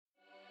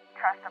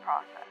the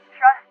process.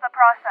 Trust the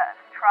process.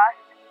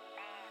 Trust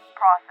the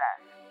process.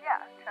 Yeah,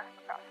 trust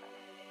the process.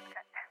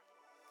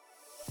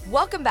 Okay.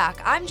 Welcome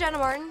back. I'm Jenna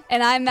Martin.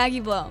 And I'm Maggie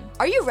Blome.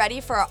 Are you ready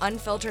for our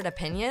unfiltered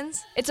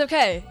opinions? It's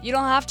okay. You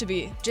don't have to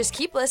be. Just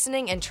keep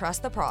listening and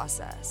trust the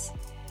process.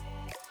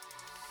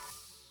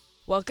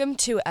 Welcome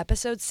to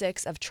episode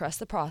 6 of Trust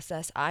the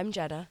Process. I'm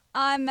Jenna.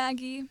 I'm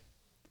Maggie.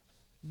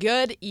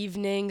 Good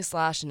evening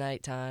 /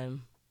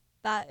 nighttime.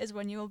 That is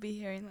when you will be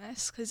hearing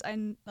this, because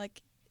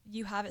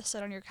you have it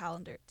set on your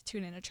calendar to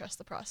tune in to Trust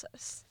the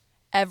Process.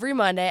 Every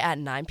Monday at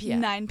 9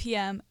 p.m. 9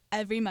 p.m.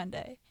 every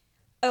Monday.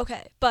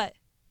 Okay, but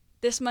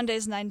this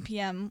Monday's 9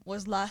 p.m.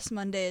 was last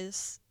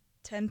Monday's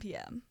 10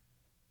 p.m.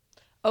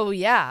 Oh,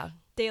 yeah.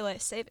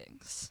 Daylight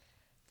savings.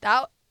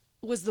 That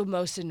was the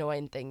most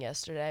annoying thing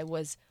yesterday,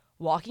 was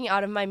walking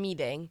out of my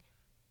meeting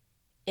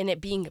and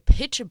it being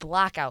pitch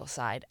black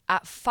outside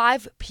at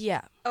 5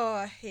 p.m.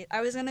 Oh,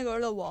 I was going to go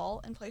to the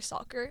wall and play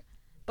soccer,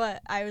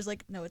 but I was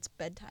like, no, it's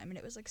bedtime, and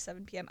it was like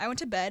 7 p.m. I went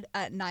to bed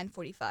at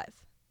 9:45.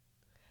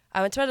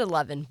 I went to bed at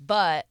 11,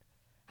 but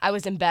I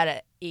was in bed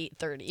at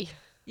 8:30.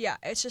 Yeah,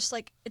 it's just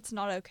like, it's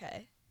not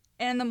okay.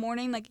 And in the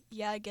morning,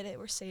 I get it,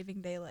 we're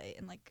saving daylight,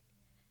 and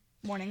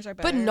mornings are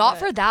better. But not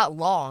for that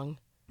long.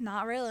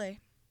 Not really.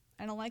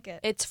 I don't like it.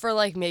 It's for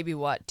maybe 2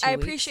 weeks? I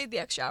appreciate the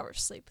extra hours of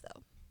sleep,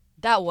 though.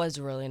 That was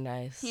really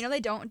nice. You know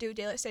they don't do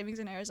daylight savings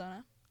in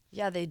Arizona?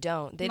 Yeah, they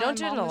don't. They My don't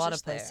do it in mom a was lot of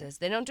just there. places.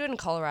 They don't do it in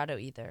Colorado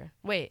either.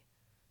 Wait.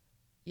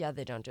 Yeah,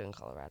 they don't do it in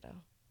Colorado.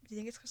 Do you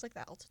think it's because, the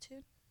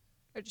altitude?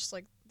 Or just,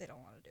 they don't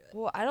want to do it?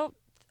 Well, I don't...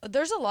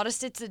 There's a lot of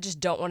states that just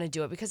don't want to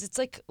do it because it's,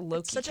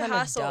 low-key such a kind of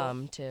hassle.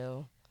 dumb,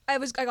 too. I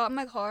got in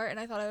my car, and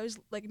I thought I was,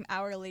 an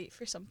hour late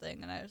for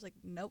something, and I was like,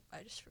 nope,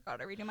 I just forgot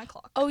to redo my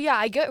clock. Oh, yeah,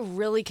 I get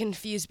really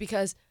confused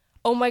because...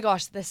 Oh my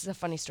gosh, this is a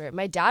funny story.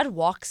 My dad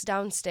walks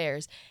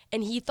downstairs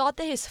and he thought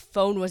that his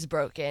phone was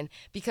broken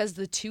because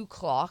the 2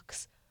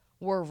 clocks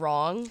were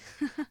wrong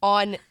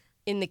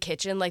in the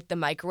kitchen, the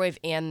microwave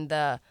and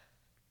the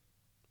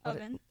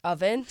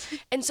oven.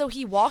 And so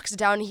he walks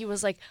down and he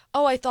was like,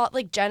 oh, I thought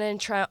Jenna and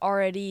Trent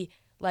already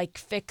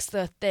fixed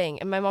the thing.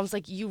 And my mom's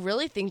like, you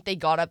really think they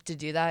got up to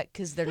do that?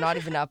 Because they're not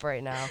even up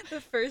right now. The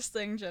first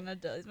thing Jenna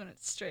does when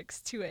it strikes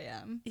 2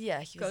 a.m.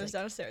 Yeah, he goes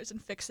downstairs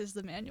and fixes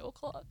the manual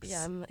clocks.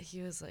 Yeah,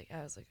 I was like,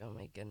 oh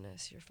my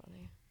goodness, you're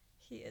funny.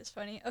 He is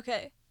funny.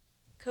 Okay,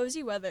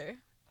 cozy weather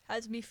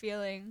has me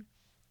feeling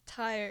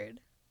tired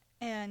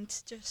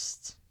and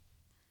just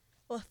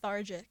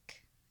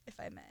lethargic, if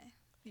I may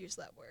use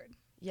that word.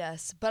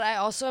 Yes, but I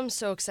also am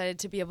so excited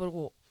to be able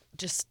to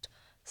just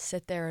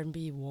sit there and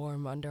be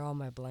warm under all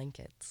my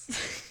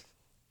blankets.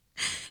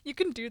 You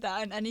can do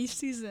that in any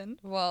season.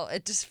 Well,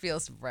 it just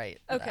feels right.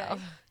 Okay. Now.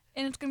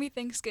 And it's going to be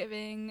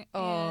Thanksgiving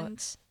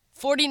and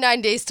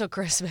 49 days till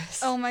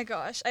Christmas. Oh my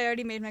gosh, I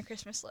already made my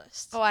Christmas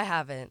list. Oh, I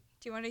haven't.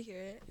 Do you want to hear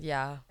it?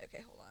 Yeah.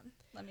 Okay, hold on.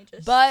 Let me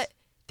just... But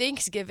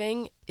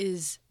Thanksgiving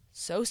is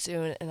so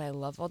soon, and I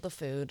love all the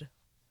food.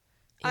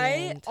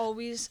 I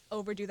always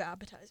overdo the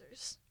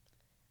appetizers.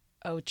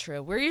 Oh,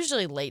 true. We're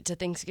usually late to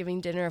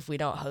Thanksgiving dinner if we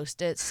don't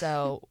host it,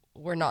 so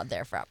we're not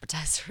there for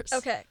appetizers.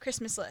 Okay,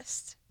 Christmas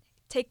list.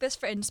 Take this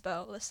for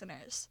inspo,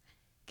 listeners.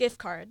 Gift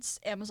cards,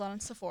 Amazon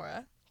and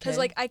Sephora. Because,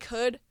 I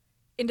could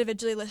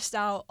individually list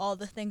out all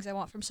the things I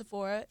want from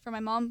Sephora for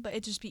my mom, but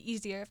it'd just be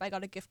easier if I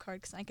got a gift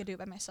card because I could do it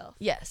by myself.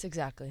 Yes,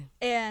 exactly.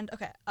 And,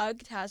 okay,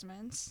 UGG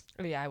Tasmans.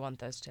 Oh, yeah, I want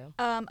those too.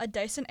 A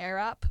Dyson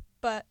Airwrap,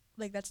 but,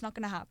 that's not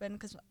going to happen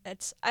because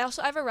I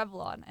have a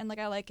Revlon, and,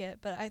 I like it,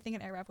 but I think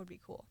an Airwrap would be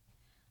cool.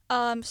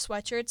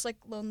 Sweatshirts,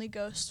 Lonely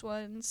Ghost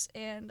ones,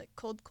 and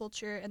Cold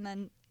Culture, and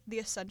then the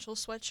Essential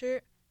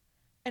sweatshirt,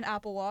 an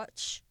Apple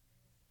Watch,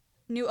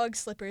 new UGG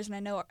slippers, and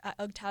I know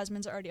UGG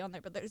Tasmans are already on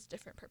there, but there's a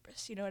different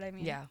purpose, you know what I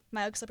mean? Yeah.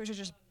 My UGG slippers are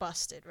just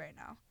busted right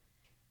now.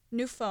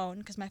 New phone,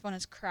 because my phone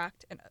is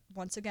cracked and,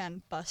 once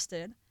again,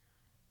 busted.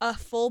 A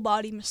full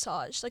body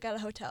massage, at a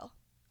hotel.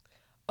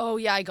 Oh,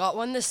 yeah, I got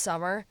one this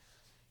summer.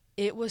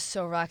 It was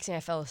so relaxing,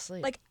 I fell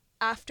asleep.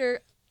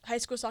 After high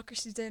school soccer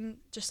season,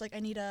 just, I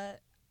need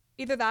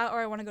either that or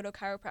I want to go to a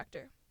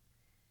chiropractor.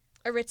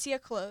 Aritzia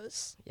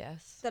clothes.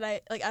 Yes. That I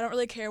don't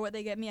really care what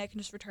they get me. I can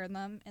just return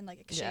them and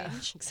exchange. Yeah,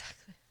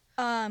 exactly.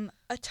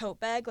 A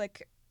tote bag,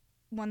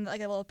 one a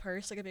little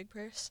purse, a big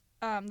purse,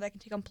 that I can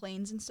take on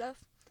planes and stuff.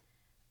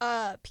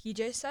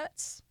 PJ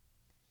sets.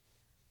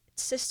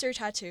 Sister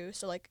tattoo.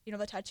 So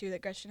the tattoo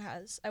that Gretchen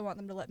has. I want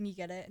them to let me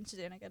get it and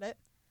Susanna get it.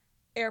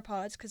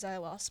 AirPods because I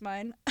lost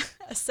mine.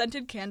 A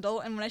scented candle,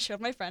 and when I showed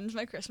my friends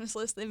my Christmas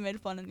list, they made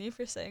fun of me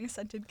for saying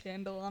scented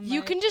candle on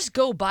You can just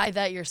go buy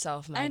that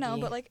yourself, Maggie. I know,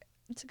 but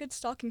it's a good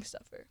stocking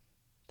stuffer.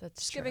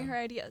 That's just true. giving her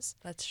ideas.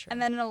 That's true.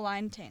 And then an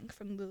Align tank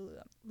from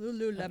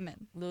Lululemon.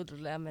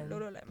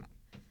 Lululemon.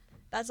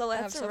 That's all I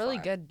have so far.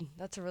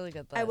 That's a really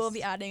good list. I will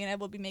be adding, and I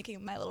will be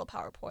making my little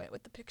PowerPoint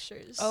with the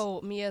pictures.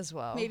 Oh, me as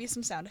well. Maybe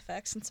some sound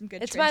effects and some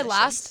good It's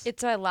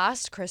transitions. my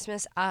last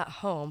Christmas at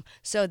home,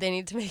 so they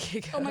need to make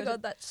it good. Oh my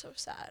god, that's so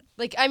sad.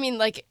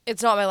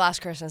 It's not my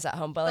last Christmas at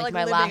home, but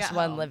my last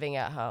one living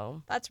at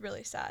home. That's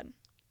really sad.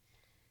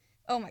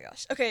 Oh my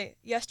gosh. Okay,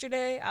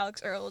 yesterday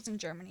Alex Earl was in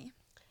Germany.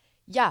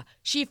 Yeah,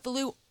 she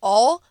flew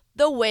all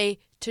the way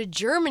to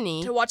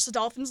Germany. To watch the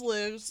Dolphins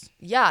lose.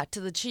 Yeah, to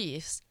the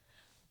Chiefs.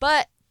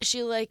 But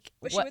she like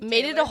Was she with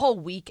made it Taylor? a whole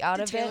week out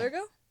Did of Taylor it.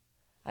 go?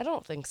 I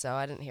don't think so.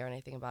 I didn't hear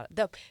anything about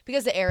it.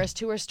 Because the Eras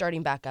Tour is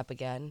starting back up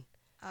again.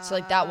 So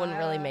like that wouldn't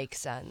really make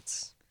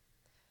sense.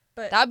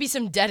 But That would be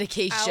some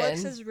dedication.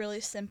 Alex is really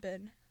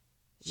simping.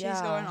 She's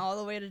Yeah. going all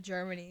the way to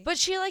Germany. But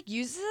she like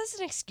uses it as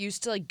an excuse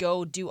to like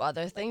go do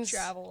other things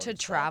travel to and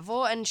stuff.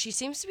 travel, and she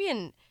seems to be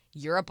in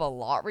Europe a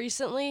lot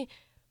recently.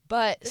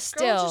 But this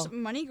still, girl just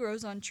money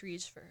grows on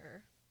trees for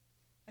her.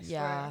 I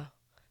yeah. swear.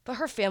 But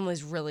her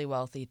family's really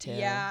wealthy too.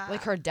 Yeah.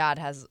 Like her dad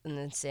has an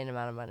insane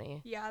amount of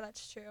money. Yeah,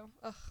 that's true.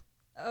 Ugh.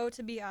 Oh,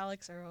 to be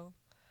Alex Earl.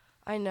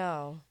 I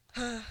know.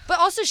 But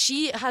also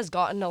she has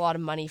gotten a lot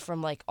of money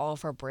from like all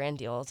of her brand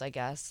deals, I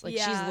guess. Like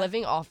Yeah. she's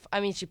living off, I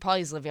mean, she probably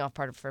is living off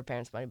part of her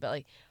parents' money, but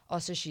like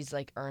also she's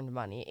like earned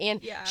money.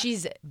 And Yeah.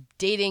 she's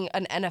dating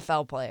an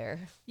NFL player.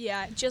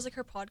 Yeah, she has like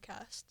her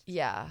podcast.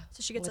 Yeah.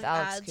 So she gets with like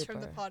Alex ads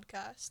from the Cooper.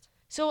 podcast.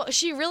 So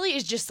she really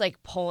is just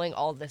like pulling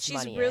all this She's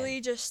money really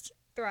in. just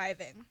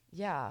thriving.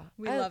 Yeah.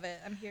 We love it.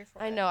 I'm here for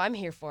it. I know, I'm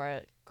here for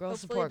it.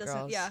 Girls Hopefully support it doesn't,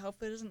 girls. yeah,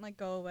 hopefully it doesn't like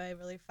go away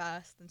really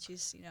fast and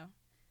she's,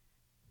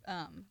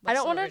 I what's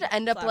don't the want her word? to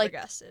end up like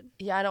Flabbergasted.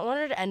 Yeah, I don't want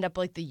her to end up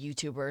like the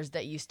YouTubers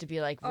that used to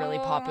be like really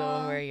popular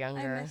when we were I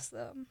younger. miss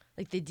them.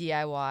 Like the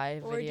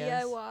DIY Or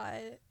videos.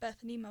 DIY,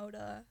 Bethany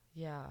Moda,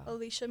 Yeah.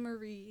 Alicia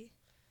Marie.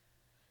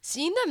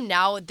 Seeing them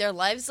now, their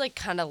lives like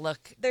kind of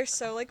look. They're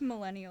so like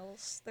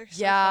millennials. They're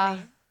so Yeah.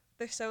 funny.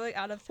 They're so like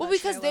out of touch. Well, and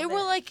because I they love were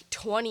it. like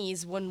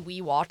 20s when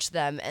we watched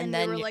them, and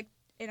then we were like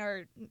in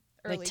our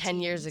early 10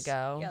 years teens.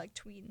 ago. Yeah, like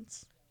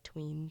tweens.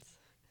 tweens.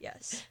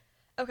 Yes.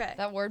 Okay.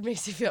 That word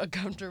makes me feel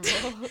uncomfortable.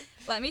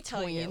 Let me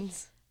tell you.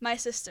 Tweens. My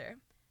sister.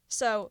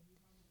 So,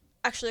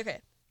 actually,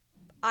 okay.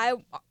 I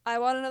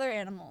want another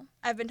animal.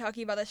 I've been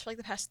talking about this for like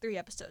the past 3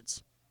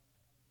 episodes.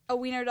 A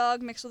wiener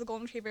dog mixed with a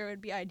golden retriever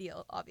would be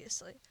ideal,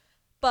 obviously.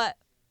 But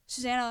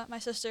Susanna, my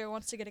sister,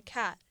 wants to get a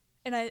cat,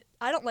 and I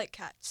don't like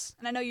cats,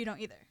 and I know you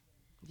don't either.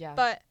 Yeah.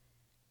 But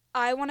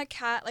I want a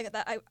cat like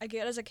that. I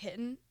get it as a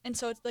kitten, and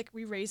so it's like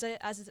we raise it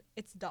as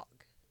its dog.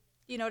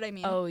 You know what I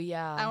mean? Oh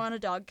yeah. I want a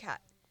dog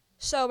cat.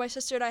 So my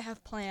sister and I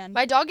have planned.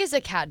 My dog is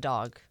a cat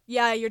dog.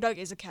 Yeah, your dog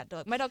is a cat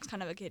dog. My dog's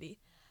kind of a kitty.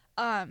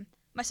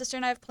 My sister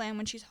and I have planned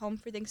when she's home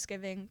for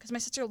Thanksgiving, because my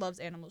sister loves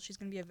animals. She's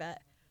gonna be a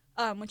vet.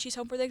 When she's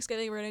home for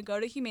Thanksgiving, we're gonna go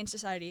to Humane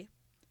Society,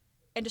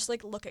 and just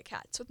like look at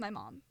cats with my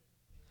mom,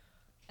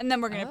 and then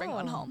we're gonna bring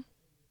one Oh. home.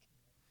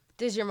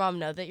 Does your mom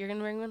know that you're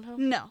gonna bring one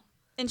home? No,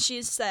 and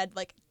she's said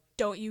like,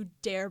 don't you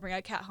dare bring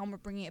a cat home. We're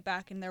bringing it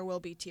back, and there will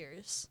be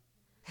tears.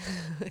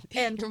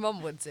 And- your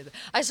mom would say that.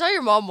 I saw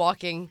your mom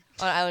walking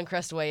on Island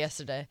Crest Way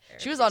yesterday.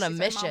 She was on a Sees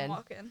my mom mission.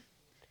 walking.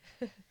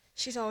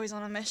 She's always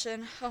on a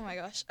mission. Oh my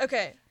gosh.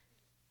 Okay.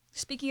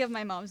 Speaking of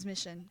my mom's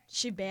mission,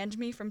 she banned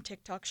me from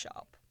TikTok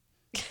Shop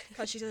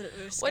because she said it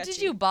was What did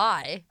sketchy. you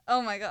buy?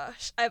 Oh my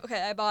gosh. I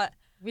bought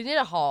We did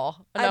a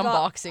haul, an I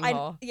bought- unboxing I-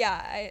 haul.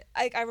 Yeah,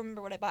 I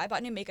remember what I bought. I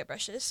bought new makeup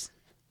brushes.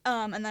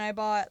 And then I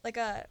bought like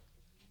a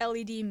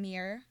LED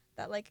mirror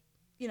that like,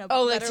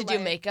 Oh, like better to do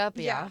light. makeup?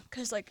 Yeah.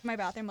 Cuz like my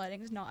bathroom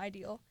lighting is not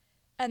ideal.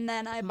 And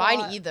then I Mine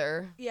bought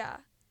either. Yeah.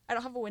 I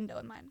don't have a window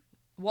in mine.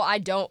 Well, I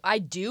don't. I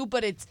do,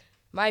 but it's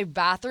my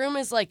bathroom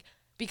is like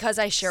because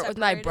I share it with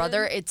my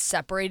brother. Separated? It's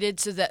separated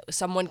so that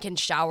someone can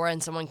shower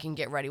and someone can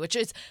get ready, which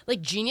is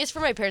like genius for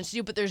my parents to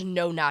do. But there's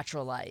no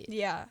natural light.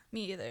 Yeah,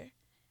 me either.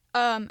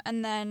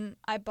 And then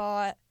I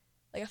bought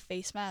like a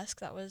face mask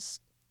that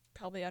was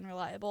probably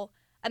unreliable.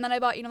 And then I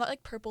bought, that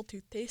like purple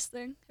toothpaste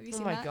thing. Have you Oh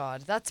seen my that?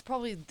 god, that's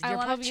probably I you're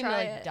wanna probably gonna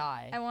try like it.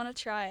 die. I want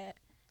to try it.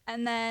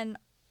 And then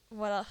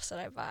what else did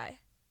I buy?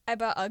 I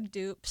bought UGG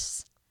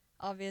dupes,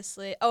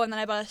 obviously. Oh, and then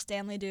I bought a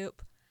Stanley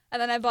dupe.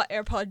 And then I bought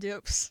AirPod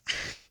dupes. Oh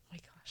my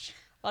gosh,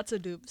 Lots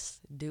of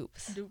dupes.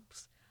 dupes.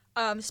 Dupes.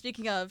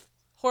 Speaking of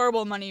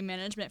horrible money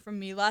management from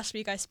me, last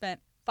week I spent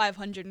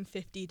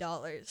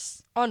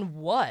 $550. On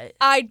what?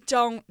 I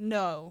don't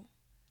know.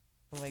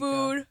 Oh my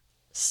Food,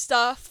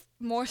 stuff,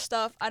 more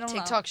stuff. I don't God.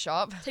 know. TikTok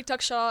shop.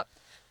 TikTok shop.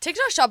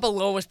 TikTok shop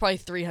alone was probably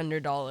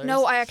 $300.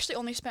 No, I actually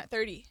only spent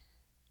 30.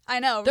 I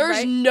know. there's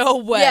right? no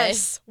way.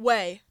 Yes,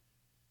 way.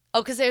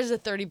 Oh, because there's a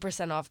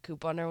 30% off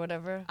coupon or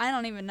whatever. I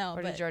don't even know.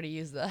 Or but did you already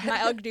use that?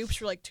 my UGG dupes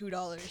were like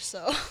 $2,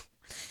 so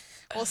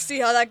we'll see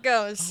how that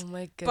goes. Oh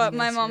my goodness. But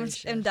my mom's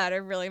gracious. and dad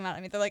are really mad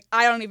at me. They're like,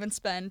 I don't even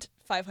spend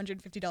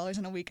 $550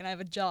 in a week, and I have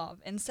a job,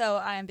 and so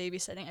I am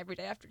babysitting every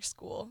day after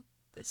school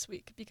this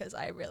week because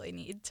I really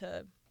need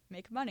to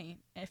make money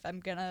if I'm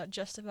gonna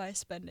justify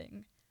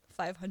spending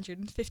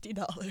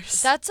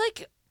 $550. That's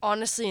like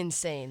honestly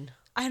insane.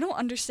 I don't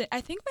understand. I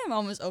think my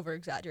mom was over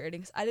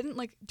exaggerating. I didn't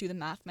like do the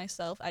math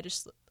myself. I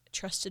just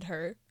trusted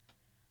her,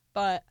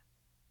 but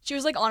she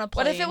was like on a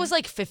plane. What if it was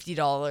like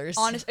 $50?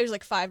 honest? It was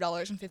like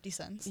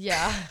 $5.50.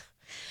 Yeah.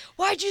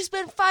 Why'd you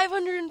spend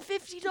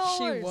 $550?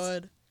 She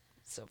would.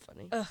 So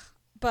funny.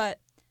 But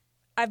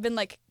I've been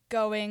like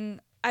going.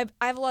 I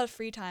have a lot of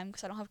free time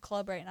because I don't have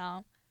club right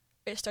now.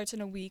 It starts in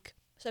a week,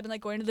 so I've been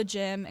like going to the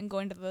gym and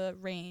going to the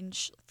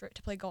range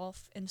to play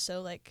golf. And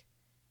so like,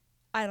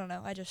 I don't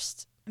know.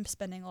 I'm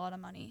spending a lot of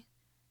money,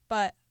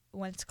 But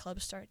once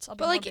club starts, I'll be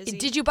But more like, busy.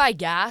 did you buy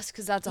gas?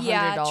 Because that's $100.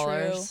 Yeah,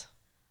 true.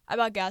 I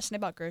bought gas and I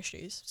bought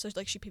groceries, so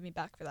like she paid me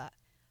back for that.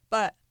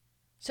 But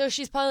So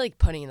she's probably like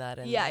putting that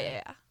in. yeah, there.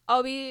 yeah, yeah.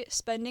 I'll be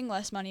spending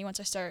less money once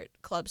I start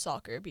club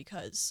soccer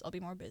because I'll be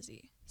more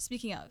busy.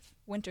 Speaking of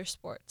winter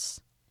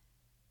sports,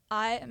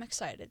 I am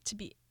excited to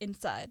be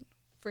inside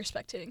for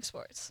spectating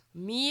sports.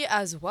 Me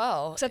as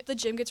well. Except the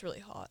gym gets really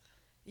hot.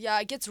 Yeah,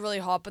 it gets really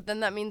hot, but then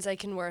that means I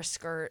can wear a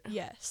skirt.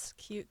 Yes,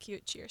 cute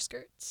cheer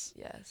skirts.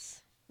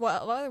 Yes.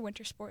 What other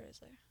winter sport is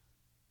there?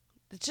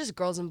 It's just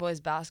girls and boys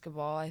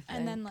basketball, I think.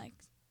 And then like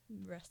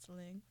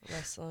wrestling.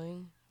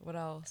 Wrestling. What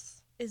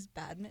else? Is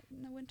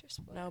badminton a winter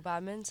sport? No,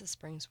 badminton's a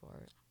spring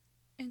sport.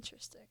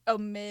 Interesting. Oh,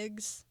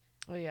 MIGs.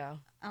 Oh, yeah.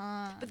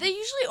 But But they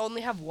usually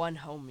only have one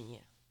home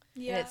meet.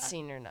 yeah, And it's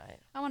senior night.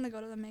 I want to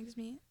go to the MIGs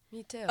meet.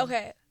 Me too.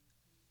 Okay.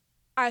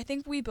 I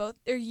think we both,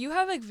 or you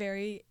have like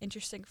very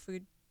interesting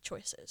food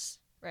choices,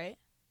 right?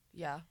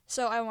 Yeah.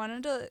 So I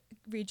wanted to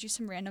read you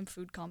some random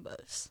food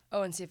combos.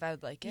 Oh, and see if I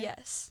would like it?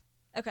 Yes.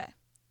 Okay.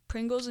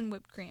 Pringles and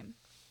whipped cream.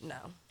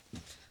 No.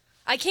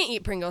 I can't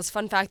eat Pringles.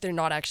 Fun fact, they're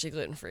not actually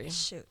gluten-free.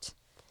 Shoot.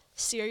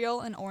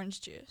 Cereal and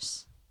orange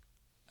juice.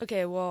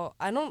 Okay, well,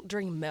 I don't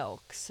drink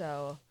milk,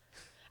 so...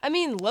 I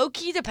mean,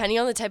 low-key, depending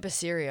on the type of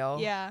cereal.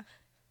 Yeah.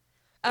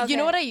 You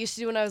know Okay. what I used to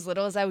do when I was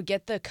little is I would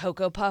get the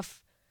Cocoa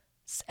Puffs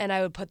and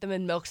I would put them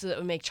in milk so that it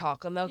would make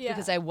chocolate milk Yeah.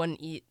 because I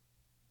wouldn't eat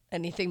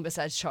anything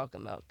besides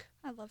chocolate milk.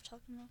 I love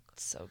chocolate milk.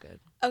 It's so good.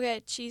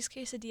 Okay, cheese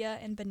quesadilla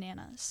and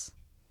bananas.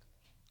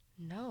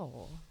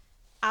 No.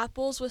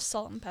 Apples with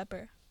salt and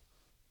pepper.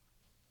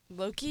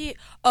 Low-key?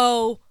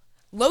 Oh,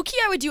 low-key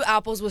I would do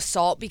apples with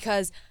salt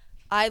because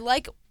I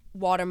like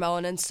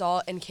watermelon and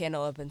salt and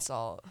cantaloupe and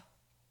salt.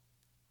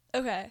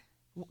 Okay.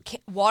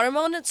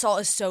 Watermelon and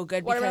salt is so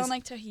good Watermelon because...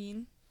 like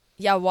tahini.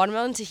 Yeah,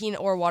 watermelon tahini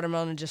or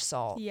watermelon and just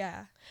salt.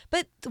 Yeah.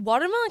 But the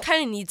watermelon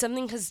kind of needs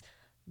something because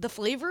the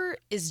flavor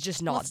is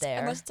just not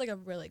there. Unless it's like a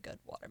really good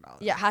watermelon.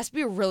 Yeah, it has to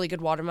be a really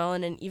good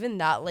watermelon, and even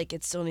that, like,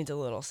 it still needs a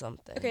little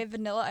something. Okay,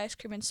 vanilla ice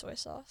cream and soy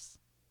sauce.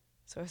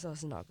 Soy sauce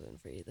is not gluten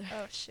free either.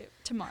 Oh shoot,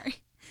 tamari.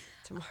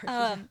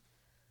 Tomorrow.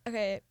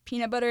 Okay,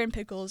 peanut butter and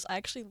pickles. I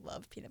actually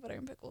love peanut butter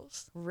and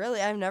pickles. Really,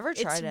 I've never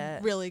tried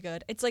It's it. really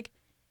good. It's like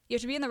you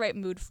have to be in the right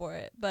mood for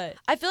it, but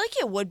I feel like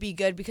it would be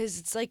good because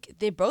it's like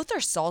they both are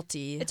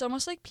salty. it's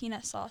almost like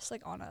peanut sauce,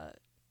 like on a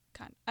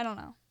kind. I don't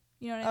know.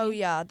 You know what I Oh mean?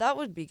 yeah, that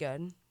would be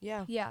good.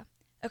 Yeah. Yeah.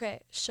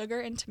 Okay, sugar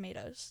and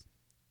tomatoes.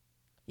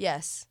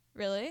 Yes.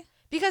 Really?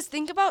 Because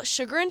think about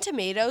sugar and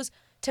tomatoes.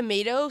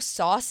 Tomato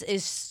sauce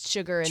is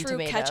sugar and True.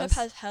 tomatoes. Ketchup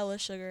has hella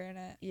sugar in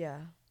it. Yeah.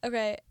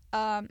 Okay.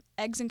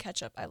 Eggs and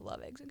ketchup. I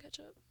love eggs and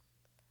ketchup.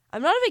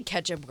 I'm not a big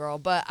ketchup girl,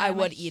 but I I'm a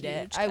would eat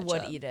it. huge I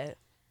would ketchup. eat it.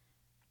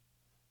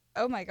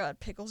 Oh my god,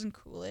 pickles and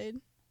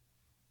Kool-Aid.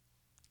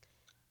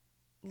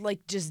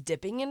 Like just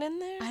dipping it in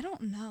there? I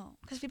don't know,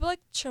 cause people like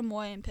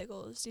chamoy and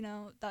pickles. You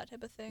know, that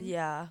type of thing.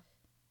 Yeah.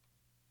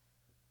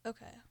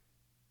 Okay.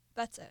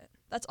 That's it.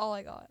 That's all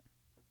I got.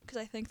 Because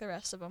I think the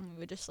rest of them we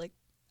would just like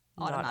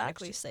Not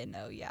automatically actually. say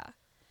no. Yeah.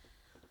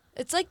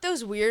 It's like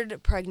those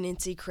weird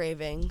pregnancy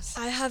cravings.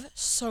 I have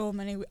so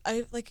many.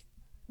 I like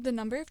the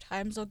number of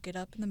times I'll get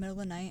up in the middle of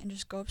the night and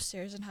just go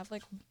upstairs and have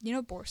like, you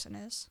know, boursin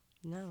is.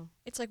 No.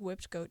 It's like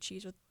whipped goat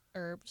cheese with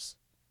herbs.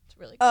 It's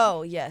really good.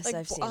 Oh, yes, like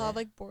I've seen I'll it. have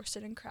like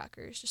boursin and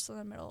crackers just in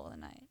the middle of the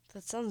night.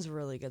 That sounds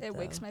really good, It though.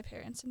 wakes my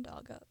parents and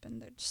dog up, and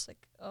they're just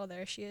like, "Oh,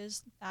 there she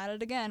is, at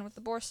it again with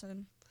the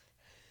boursin."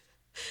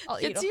 I'll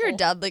eat It's a your whole-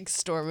 dad, like,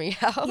 storming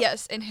out.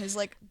 Yes, in his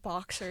like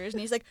boxers,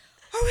 and he's like,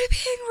 "Are we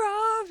being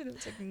robbed?" And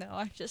it's like, "No,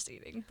 I'm just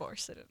eating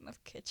boursin in the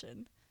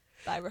kitchen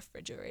by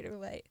refrigerator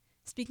light."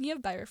 Speaking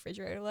of by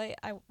refrigerator light,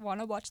 I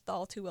want to watch the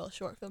All Too Well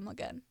short film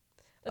again.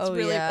 That's Oh,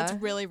 really yeah?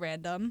 that's really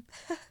random,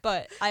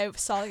 but I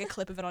saw like a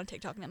clip of it on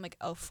TikTok, and I'm like,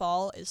 "Oh,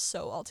 Fall is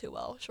so All Too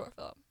Well short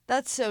film."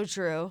 That's so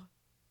true.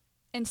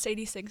 And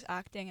Sadie Sink's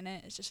acting in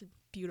it is just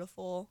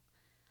beautiful.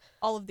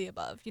 All of the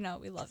above, you know,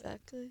 we love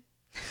Exactly.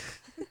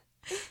 it.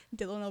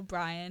 Dylan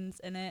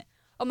O'Brien's in it.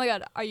 Oh my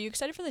god, are you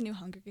excited for the new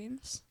Hunger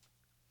Games?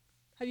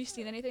 Have you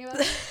seen anything about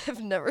it?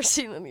 I've never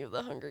seen any of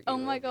the Hunger Games. Oh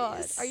my god,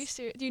 movies. are you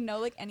serious? Do you know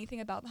like anything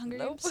about the Hunger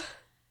Nope. Games?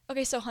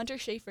 Okay, so Hunter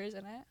Schafer's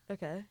in it,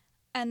 Okay.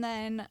 and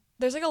then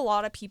there's like a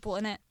lot of people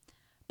in it,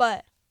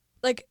 but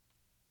like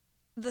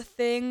the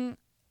thing,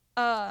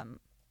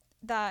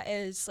 that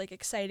is like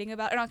exciting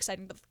about, or not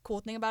exciting, but the cool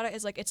thing about it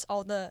is like it's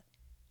all the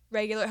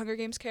regular Hunger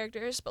Games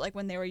characters, but like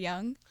when they were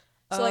young.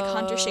 So like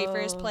Hunter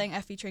Schafer is Oh. playing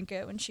Effie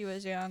Trinket when she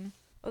was young.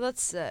 Oh,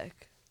 that's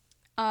sick.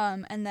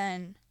 And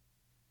then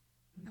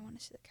I want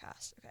to see the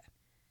cast. Okay.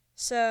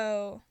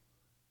 So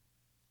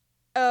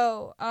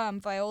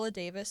Viola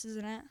Davis is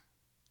in it.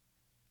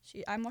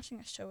 I'm watching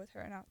a show with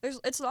her right now.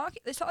 It's not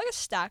like a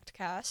stacked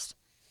cast,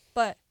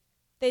 but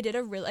they did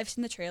I've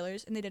seen the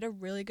trailers, and they did a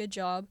really good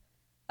job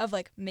of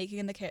like making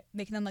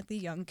them like the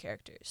young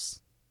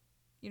characters.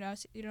 You know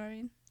what I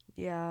mean?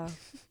 Yeah.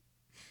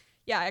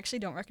 Yeah, I actually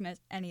don't recognize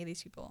any of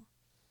these people.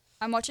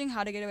 I'm watching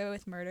How to Get Away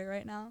with Murder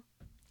right now.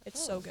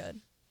 It's so Oh.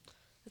 good.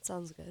 That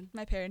sounds good.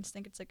 My parents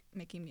think it's like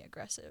making me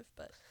aggressive,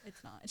 but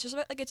it's not. It's just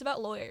about it's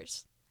about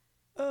lawyers.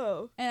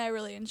 Oh. and I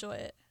really enjoy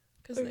it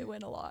because they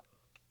win a lot.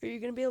 Are you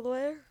going to be a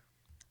lawyer?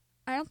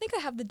 I don't think I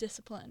have the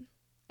discipline,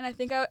 and I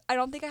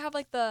don't think I have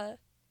like the,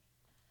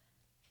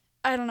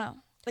 I don't know,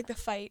 like the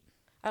fight.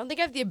 I don't think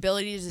I have the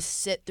ability to just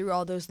sit through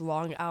all those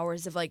long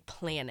hours of like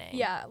planning.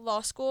 Yeah,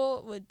 law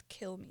school would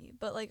kill me,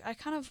 but like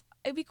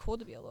it'd be cool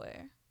to be a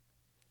lawyer,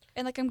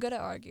 and like I'm good at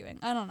arguing.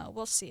 I don't know.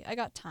 We'll see. I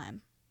got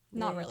time.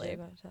 Not Yeah, you really. do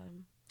got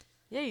time.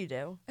 Yeah, you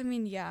do. I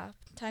mean, yeah,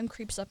 time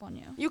creeps up on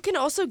you. You can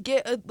also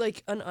get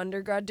an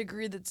undergrad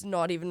degree that's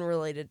not even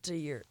related to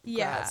your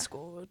Yeah. grad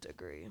school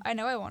degree. I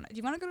know I want to. Do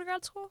you want to go to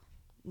grad school?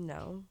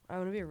 No, I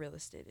want to be a real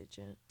estate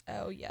agent.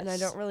 Oh, yes. And I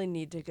don't really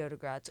need to go to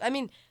grad school. I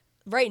mean,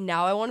 right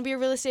now I want to be a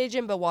real estate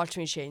agent, but watch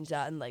me change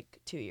that in like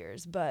 2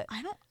 years. But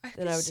I Then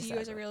could I would see you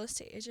decide as a what- real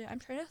estate agent. I'm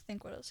trying to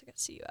think what else I could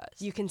see you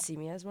as. you can see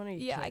me as one, or you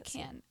Yeah, can't I see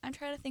me? can. I'm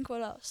trying to think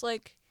what else.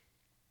 Like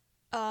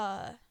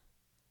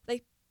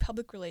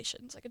public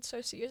relations. I could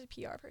so see you as a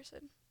PR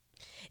person.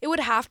 It would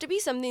have to be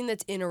something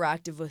that's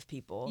interactive with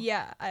people.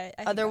 Yeah, I think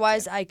that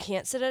Otherwise, too. I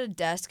can't sit at a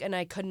desk, and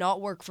I could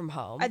not work from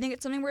home. I think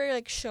it's something where you're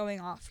like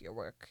showing off your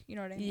work. You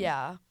know what I mean?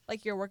 Yeah,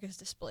 Like your work is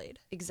displayed.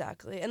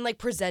 exactly. And like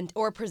presenting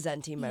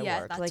my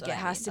Yeah, work. that's Like what it I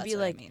has mean. to That's be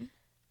what I like mean.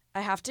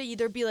 I have to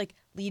either be like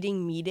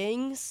leading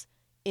meetings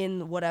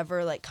in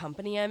whatever like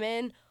company I'm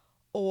in,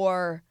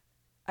 or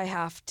I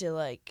have to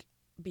like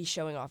be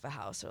showing off a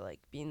house, or like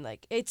being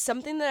like, it's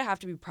something that I have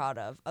to be proud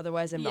of.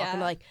 Otherwise, I'm not Yeah.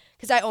 gonna like,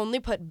 because I only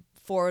put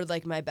forward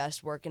like my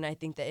best work, and I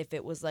think that if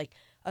it was like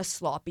a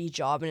sloppy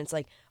job and it's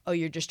like, oh,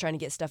 you're just trying to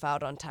get stuff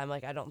out on time,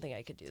 like I don't think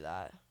I could do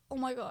that. Oh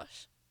my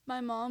gosh.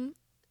 My mom,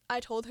 I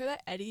told her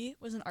that Eddie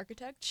was an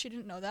architect. She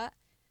didn't know that.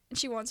 And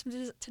she wants him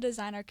to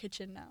design our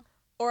kitchen now.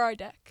 Or our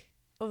deck.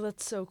 Oh,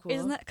 that's so cool.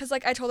 Isn't that? Because,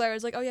 like, I told her, I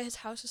was like, oh, yeah, his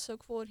house is so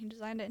cool and he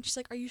designed it. And she's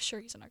like, are you sure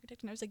he's an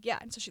architect? And I was like, yeah.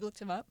 And so she looked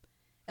him up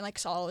and, like,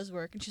 saw all his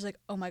work. And she's like,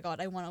 oh, my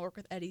God, I want to work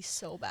with Eddie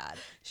so bad.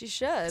 She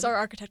should. Because our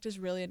architect is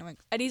really annoying.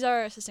 Eddie's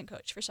our assistant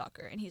coach for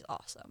soccer, and he's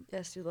awesome.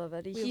 Yes, we love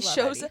Eddie. We He love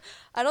shows. Eddie.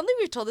 I don't think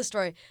we've told this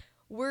story.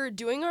 We're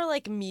doing our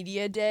like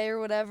media day or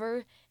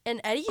whatever,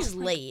 and Eddie's Oh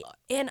my late. God.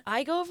 And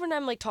I go over and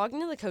I'm like talking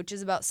to the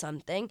coaches about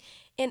something,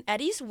 and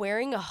Eddie's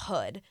wearing a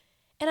hood,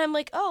 and I'm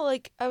like, oh,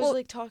 like I was Well,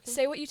 like talking.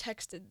 Say what you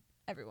texted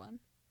everyone.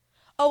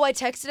 Oh, I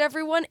texted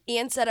everyone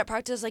and said at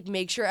practice, like,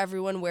 make sure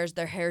everyone wears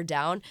their hair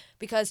down,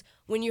 because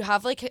when you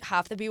have like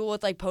half the people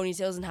with like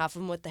ponytails and half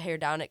of them with the hair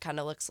down, it kind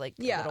of looks like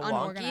Yeah, a little wonky.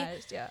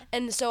 unorganized, yeah.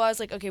 And so I was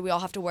like, okay, we all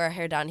have to wear our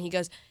hair down. He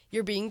goes,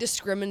 you're being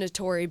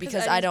discriminatory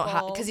because I Eddie's don't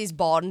have, bald. because he's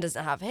bald and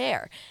doesn't have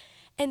hair.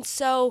 And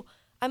so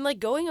I'm like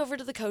going over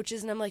to the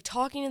coaches and I'm like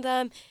talking to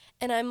them,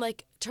 and I'm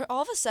like,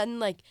 all of a sudden,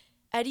 like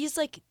Eddie's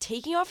like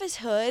taking off his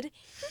hood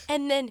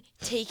and then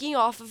taking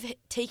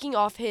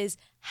off his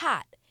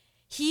hat.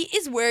 He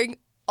is wearing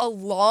a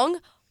long,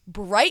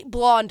 bright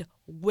blonde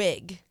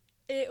wig.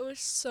 It was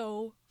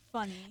so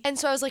funny. And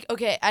so I was like,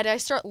 okay, and I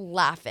start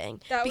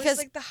laughing. That because was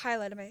like the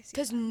highlight of my season.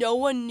 because no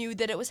one knew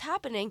that it was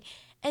happening.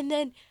 And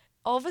then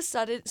all of a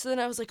sudden, so then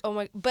I was like, oh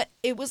my, but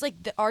it was like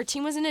our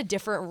team was in a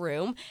different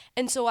room.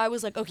 And so I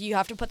was like, okay, you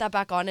have to put that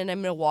back on, and I'm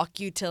going to walk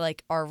you to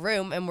like our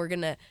room, and we're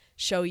going to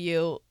show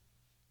you,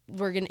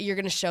 you're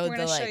going to show We're the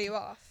gonna like, show you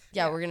off.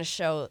 yeah, we're going to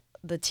show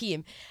the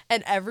team.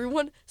 And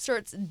everyone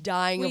starts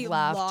dying We of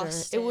laughter.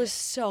 lost It it. was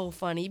so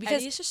funny because,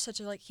 Eddie's just such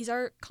a like he's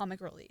our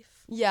comic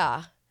relief.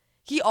 yeah,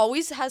 he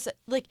always has,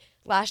 like,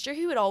 last year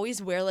he would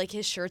always wear like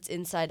his shirts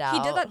inside out.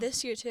 He did that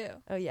this year too.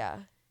 Oh, yeah.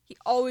 He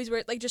always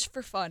wears like just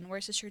for fun,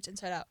 wears his shirts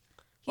inside out.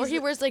 Or He's he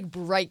the- wears like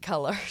bright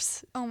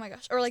colors. Oh my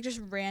gosh. Or like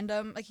just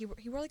random like he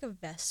wore like a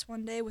vest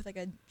one day with like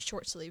a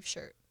short sleeve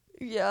shirt.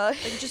 Yeah.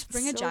 Like just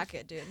bring a So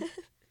jacket, dude.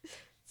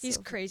 He's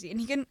so crazy,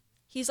 and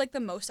he's like the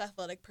most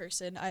athletic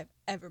person I've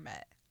ever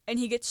met. And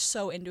he gets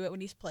so into it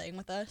when he's playing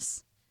with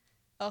us.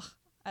 Ugh,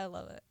 I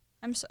love it.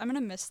 I'm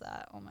gonna miss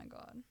that. Oh my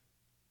god.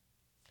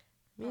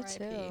 Me R.I.P.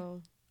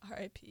 too.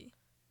 R.I.P.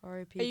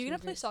 R.I.P. Are you gonna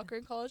to play Gracie. soccer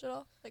in college at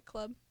all? Like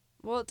club?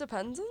 Well, it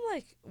depends on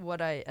like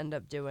what I end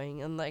up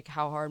doing and like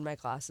how hard my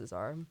classes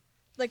are.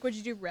 Like would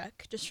you do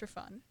rec just for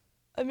fun?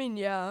 I mean,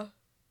 yeah,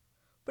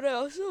 but I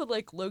also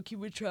like low-key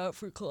would try out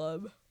for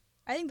club.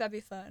 I think that'd be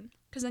fun.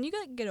 Cause then you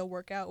could get a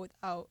workout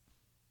without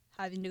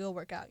having to go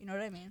work out. You know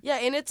what I mean? Yeah,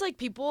 and it's like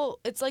people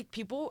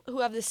who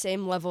have the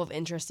same level of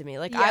interest in me.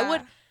 Like I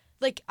would, Yeah.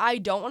 like I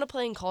don't want to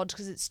play in college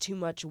because it's too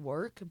much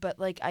work, but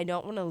like I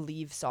don't want to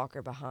leave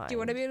soccer behind. Do you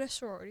want to be in a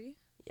sorority?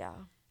 Yeah,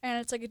 And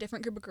it's like a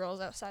different group of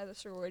girls outside the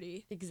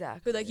sorority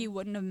exactly. who like you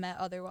wouldn't have met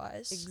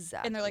otherwise.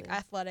 And they're like Exactly.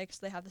 athletics.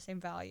 They have the same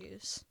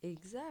values.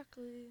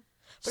 Exactly.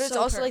 But it's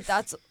So also like perf.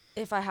 that's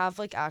if I have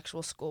like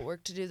actual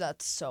schoolwork to do,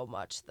 that's so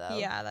much though.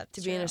 Yeah, that's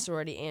To be in a true.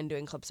 sorority and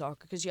doing club soccer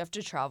because you have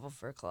to travel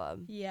for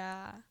club.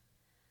 Yeah.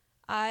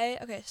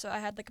 So I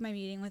had like my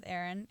meeting with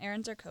Erin.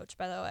 Erin's our coach,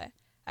 by the way.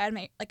 I had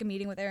like a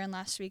meeting with Erin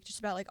last week just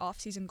about like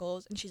off-season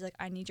goals, and she's like,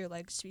 I need your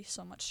legs to be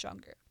so much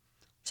stronger.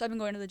 So I've been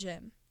going to the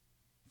gym.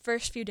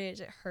 First few days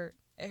it hurt.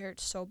 It hurt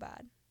so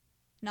bad.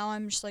 Now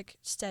I'm just like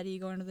steady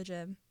going to the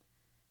gym.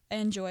 I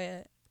enjoy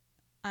it.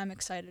 I'm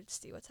excited to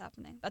see what's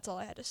happening. That's all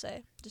I had to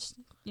say. Just,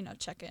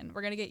 check in.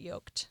 We're going to get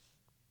yoked.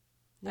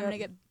 I'm Yep. going to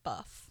get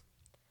buff.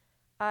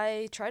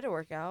 I try to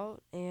work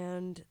out,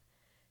 and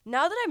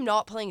now that I'm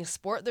not playing a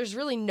sport, there's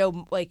really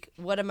no, like,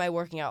 what am I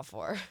working out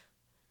for?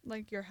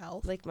 Like your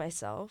health, Like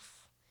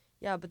myself.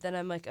 Yeah, but then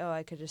I'm like, oh,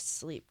 I could just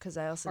sleep because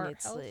I also heart need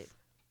health, sleep.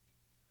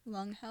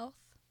 lung health.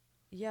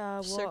 Yeah,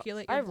 well,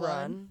 Circulate your I blood.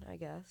 run, I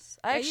guess.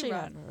 I Yeah, you actually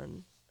run.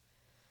 run.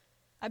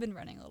 I've been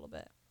running a little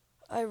bit.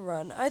 I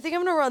run. I think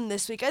I'm going to run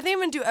this week. I think I'm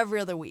going to do every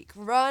other week.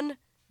 Run,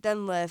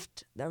 then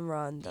lift, then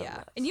run, then Yeah,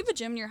 lift. and you have a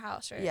gym in your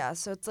house, right? Yeah,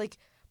 so it's like,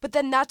 but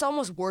then that's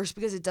almost worse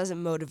because it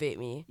doesn't motivate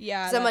me.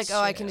 Yeah, Because I'm like, that's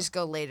oh, I can true. just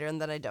go later,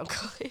 and then I don't go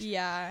later.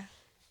 Yeah,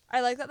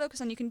 I like that though, because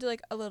then you can do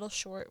like a little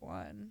short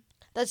one.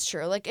 That's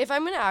true. Like, if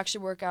I'm going to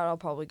actually work out, I'll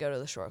probably go to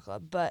the short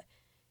club. But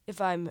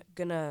if I'm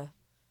going to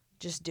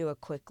just do a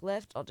quick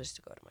lift, I'll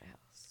just go to my house.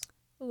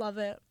 Love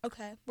it.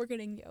 Okay, we're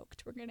getting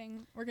yoked.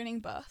 We're getting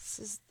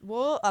buffs.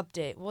 We'll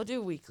update. We'll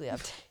do weekly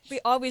updates.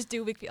 We always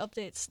do weekly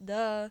updates.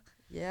 Duh.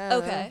 Yeah.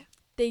 Okay.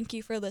 Thank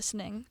you for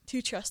listening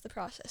to Trust the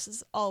Process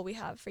is all we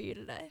have for you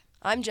today.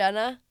 I'm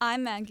Jenna,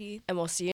 I'm Maggie. and we'll see you